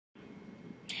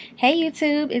Hey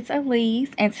YouTube, it's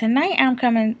Elise, and tonight I'm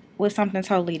coming with something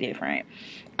totally different.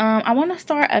 I want to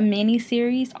start a mini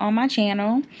series on my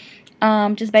channel,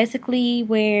 just basically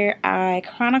where I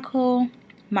chronicle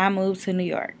my move to New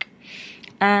York.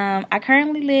 I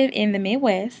currently live in the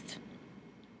Midwest,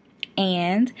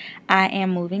 and I am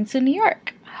moving to New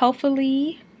York,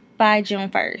 hopefully by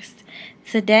June 1st.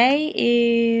 Today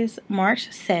is March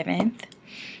 7th.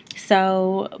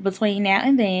 So between now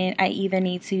and then, I either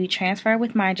need to transfer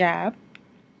with my job,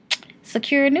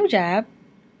 secure a new job,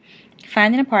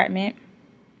 find an apartment,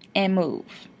 and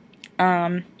move.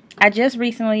 I just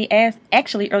recently,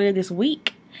 actually earlier this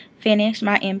week, finished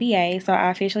my MBA, so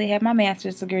I officially have my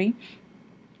master's degree,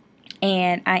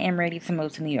 and I am ready to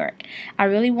move to New York. I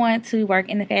really want to work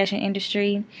in the fashion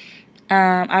industry.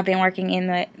 I've been working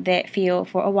in that field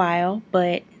for a while,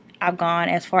 but I've gone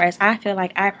as far as I feel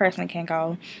like I personally can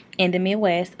go in the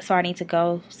Midwest, so I need to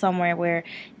go somewhere where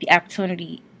the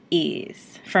opportunity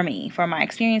is for me, for my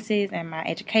experiences and my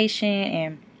education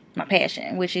and my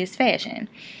passion, which is fashion.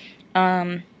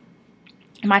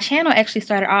 My channel actually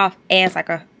started off as like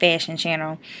a fashion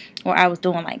channel where I was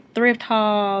doing like thrift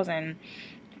hauls and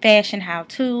fashion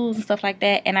how-tos and stuff like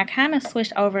that, and I kind of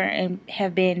switched over and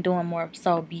have been doing more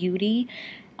so beauty,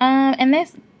 and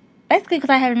that's basically because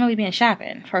I haven't really been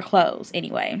shopping for clothes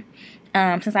anyway.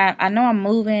 Since I know I'm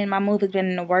moving, my move has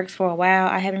been in the works for a while.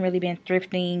 I haven't really been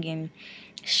thrifting and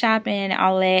shopping and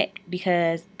all that,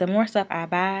 because the more stuff I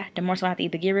buy, the more stuff I have to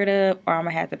either get rid of or I'm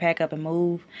gonna have to pack up and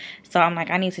move. So I'm like,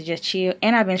 I need to just chill.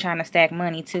 And I've been trying to stack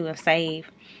money too and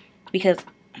save, because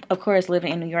of course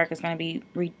living in New York is going to be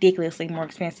ridiculously more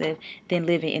expensive than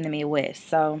living in the Midwest.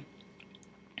 So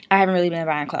I haven't really been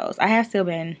buying clothes. I have still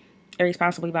been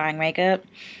irresponsibly buying makeup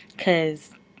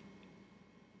because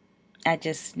I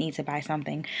just need to buy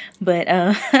something. But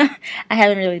I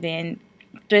haven't really been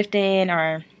thrifting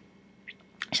or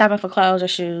shopping for clothes or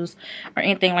shoes or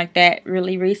anything like that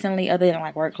really recently, other than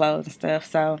like work clothes and stuff.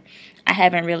 So I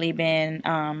haven't really been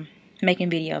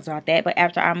making videos about that. But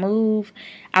after I move,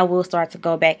 I will start to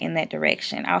go back in that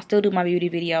direction. I'll still do my beauty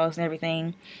videos and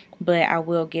everything, but I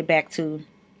will get back to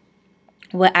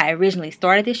what I originally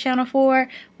started this channel for,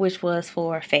 which was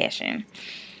for fashion.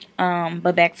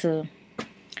 But back to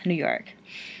New York.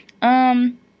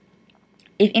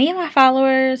 If any of my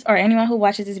followers or anyone who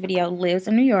watches this video lives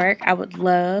in New York, I would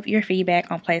love your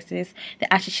feedback on places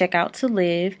that I should check out to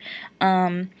live.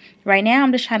 Right now,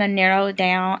 I'm just trying to narrow it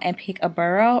down and pick a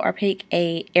borough or pick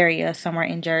a area somewhere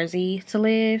in Jersey to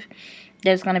live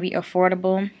that's going to be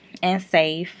affordable and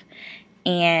safe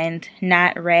and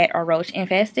not rat or roach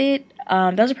infested.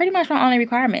 Those are pretty much my only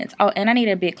requirements. Oh, and I need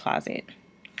a big closet.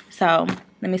 So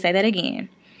let me say that again.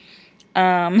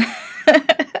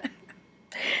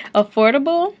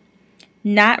 Affordable,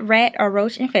 not rat or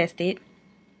roach infested,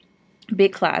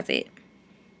 big closet.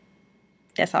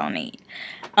 That's all I need.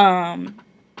 Oh,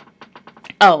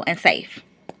 and safe.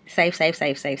 Safe.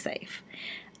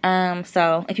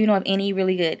 So if you know of any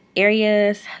really good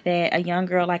areas that a young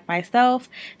girl like myself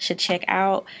should check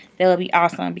out, that would be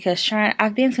awesome. Because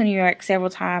I've been to New York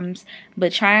several times,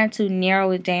 but trying to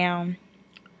narrow it down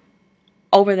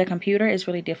over the computer is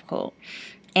really difficult.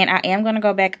 And I am going to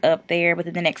go back up there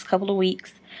within the next couple of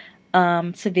weeks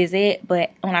to visit.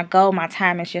 But when I go, my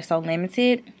time is just so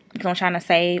limited, because I'm trying to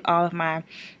save all of my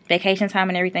vacation time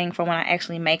and everything for when I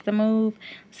actually make the move.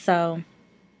 So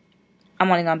I'm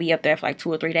only going to be up there for like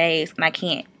 2 or 3 days. And I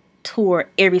can't tour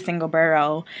every single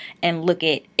borough and look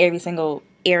at every single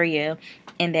area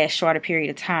in that shorter period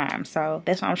of time. So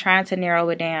that's why I'm trying to narrow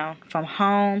it down from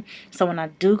home. So when I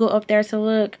do go up there to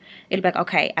look, it'll be like,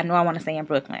 okay, I know I want to stay in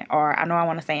Brooklyn, or I know I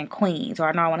want to stay in Queens, or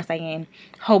I know I want to stay in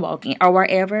Hoboken, or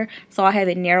wherever. So I have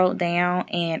it narrowed down,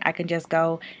 and I can just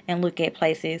go and look at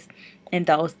places in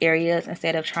those areas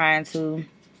instead of trying to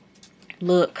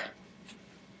look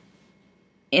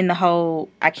in the whole.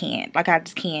 I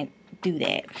just can't do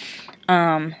that.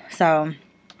 So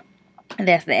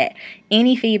that's that.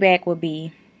 Any feedback would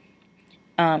be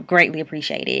greatly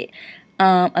appreciated.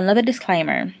 Another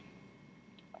disclaimer.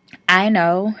 I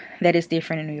know that it's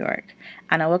different in New York.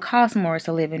 I know it costs more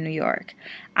to live in New York.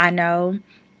 I know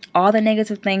all the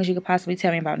negative things you could possibly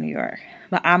tell me about New York.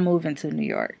 But I'm moving to New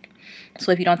York.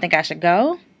 So if you don't think I should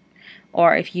go,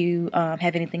 or if you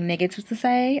have anything negative to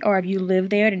say, or if you live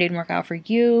there and it didn't work out for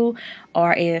you,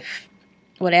 or if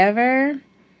whatever,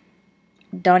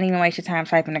 don't even waste your time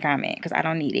typing a comment, because I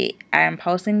don't need it. I am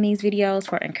posting these videos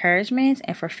for encouragement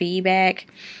and for feedback.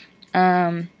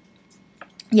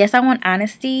 Yes, I want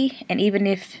honesty, and even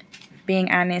if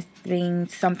being honest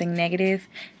means something negative,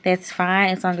 that's fine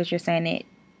as long as you're saying it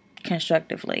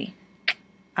constructively.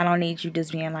 I don't need you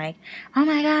just being like, oh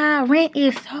my God, rent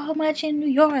is so much in New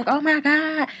York. Oh my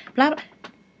God, blah, blah.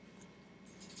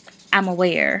 I'm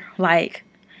aware. Like,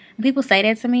 when people say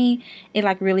that to me, it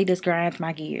like really just grinds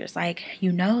my gears. Like,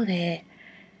 you know that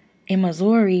in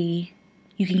Missouri,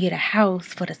 you can get a house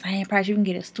for the same price. You can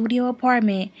get a studio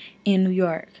apartment in New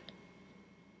York.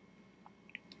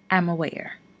 I'm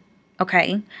aware.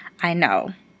 Okay? I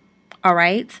know. All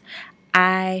right?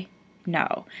 I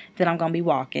know that I'm going to be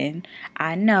walking.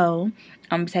 I know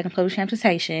I'm going to be taking public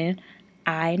transportation.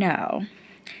 I know.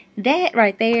 That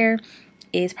right there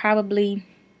is probably,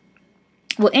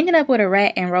 well, ending up with a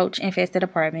rat and roach infested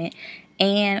apartment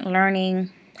and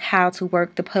learning how to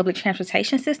work the public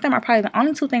transportation system are probably the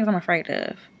only two things I'm afraid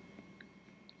of.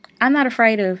 I'm not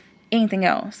afraid of anything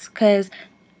else because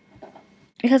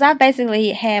I've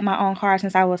basically had my own car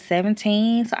since I was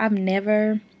 17. So I've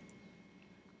never,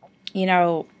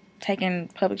 taken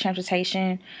public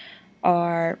transportation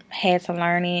or had to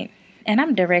learn it. And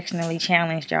I'm directionally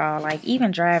challenged, y'all. Like, even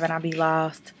driving, I'll be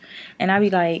lost. And I'll be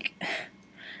like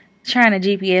trying to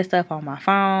GPS stuff on my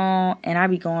phone. And I'll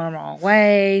be going the wrong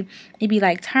way. It'd be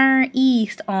like, turn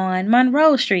east on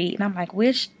Monroe Street. And I'm like,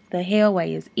 which the hell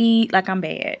way is east? Like, I'm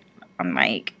bad. I'm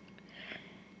like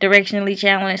directionally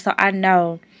challenged. So I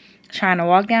know trying to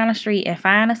walk down the street and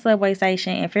find a subway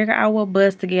station and figure out what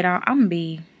bus to get on, I'm going to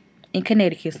be in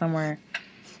Connecticut somewhere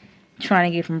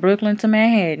trying to get from Brooklyn to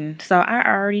Manhattan. So I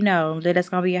already know that it's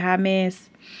going to be a hot mess.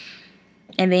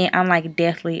 And then I'm like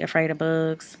deathly afraid of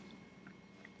bugs.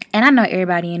 And I know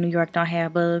everybody in New York don't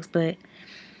have bugs, but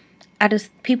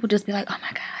people just be like, oh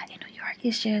my God, in New York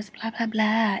it's just blah, blah,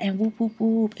 blah, and whoop, whoop,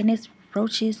 whoop, and it's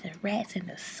roaches and rats in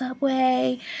the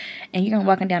subway, and you're gonna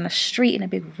walking down the street and a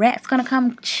big rat's gonna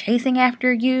come chasing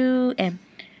after you, and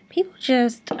people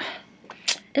just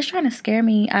trying to scare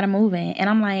me out of moving. And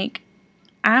I'm like,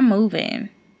 I'm moving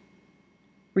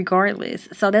regardless.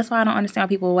 So that's why I don't understand why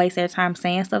people waste their time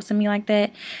saying stuff to me like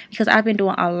that, because I've been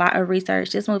doing a lot of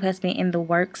research. This move has been in the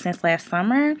works since last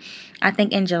summer. I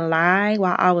think in July,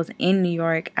 while I was in New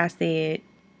York, I said,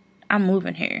 I'm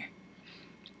moving here.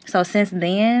 So since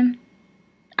then,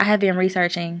 I have been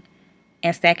researching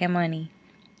and stacking money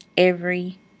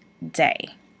every day.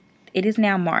 It is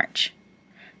now March.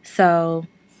 So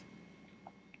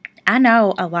I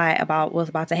know a lot about what's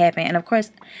about to happen. And of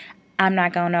course, I'm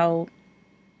not going to know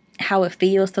how it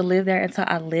feels to live there until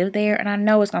I live there. And I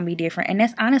know it's going to be different. And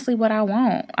that's honestly what I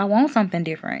want. I want something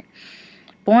different.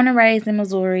 Born and raised in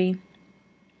Missouri.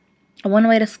 I went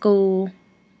away to school.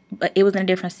 But it was in a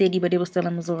different city, but it was still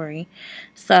in Missouri.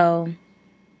 So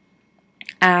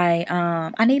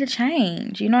I need a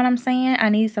change. You know what I'm saying? I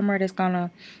need somewhere that's going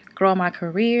to grow my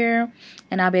career.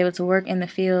 And I'll be able to work in the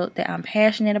field that I'm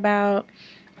passionate about.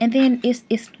 And then it's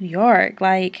New York.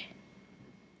 Like,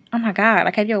 oh my God.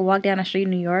 Like, have you ever walked down the street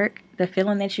in New York? The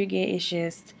feeling that you get is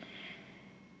just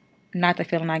not the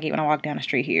feeling I get when I walk down the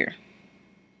street here.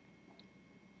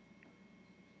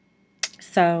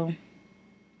 So,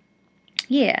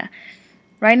 yeah.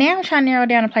 Right now, I'm trying to narrow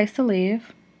down a place to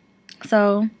live.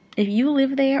 So, if you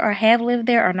live there or have lived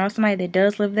there or know somebody that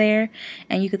does live there,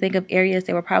 and you could think of areas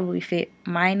that would probably fit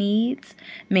my needs,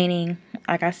 meaning,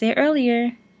 like I said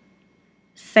earlier,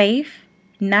 safe,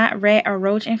 not rat or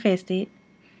roach infested,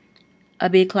 a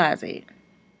big closet.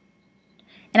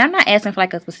 And I'm not asking for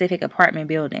like a specific apartment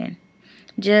building.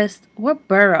 Just what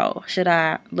borough should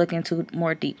I look into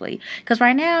more deeply? Because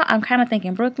right now I'm kind of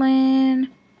thinking Brooklyn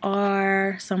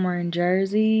or somewhere in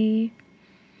Jersey.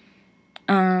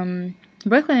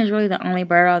 Brooklyn is really the only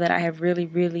borough that I have really,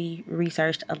 really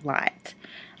researched a lot.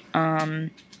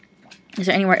 Is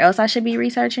there anywhere else I should be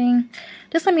researching?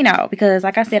 Just let me know, because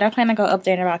like I said, I plan to go up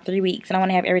there in about 3 weeks, and I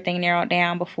want to have everything narrowed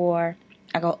down before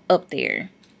I go up there,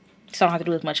 so I don't have to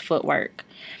do as much footwork.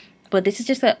 But this is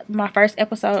just my first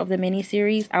episode of the mini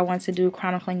series. I want to do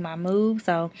chronicling my move.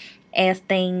 So as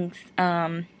things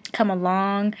come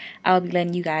along, I'll be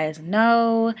letting you guys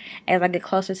know. As I get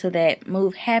closer to that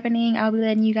move happening, I'll be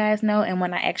letting you guys know. And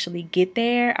when I actually get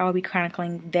there, I'll be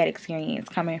chronicling that experience,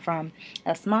 coming from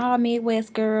a small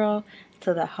Midwest girl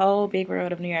to the whole big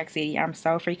world of New York City. I'm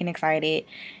so freaking excited.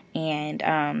 And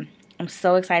I'm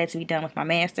so excited to be done with my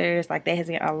master's. Like, that has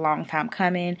been a long time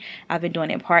coming. I've been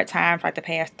doing it part-time for like the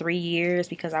past 3 years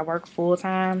because I work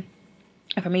full-time.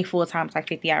 And for me, full-time is like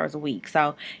 50 hours a week.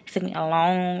 So it took me a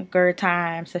longer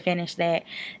time to finish that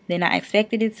than I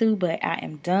expected it to. But I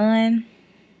am done.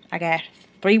 I got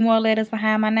 3 more letters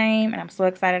behind my name. And I'm so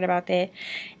excited about that.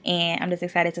 And I'm just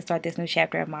excited to start this new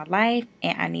chapter of my life.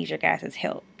 And I need your guys'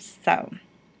 help. So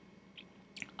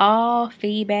all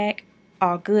feedback,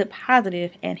 all good,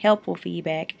 positive, and helpful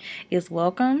feedback is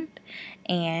welcomed.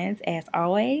 And as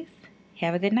always,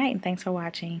 Have a good night, and thanks for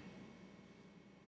watching.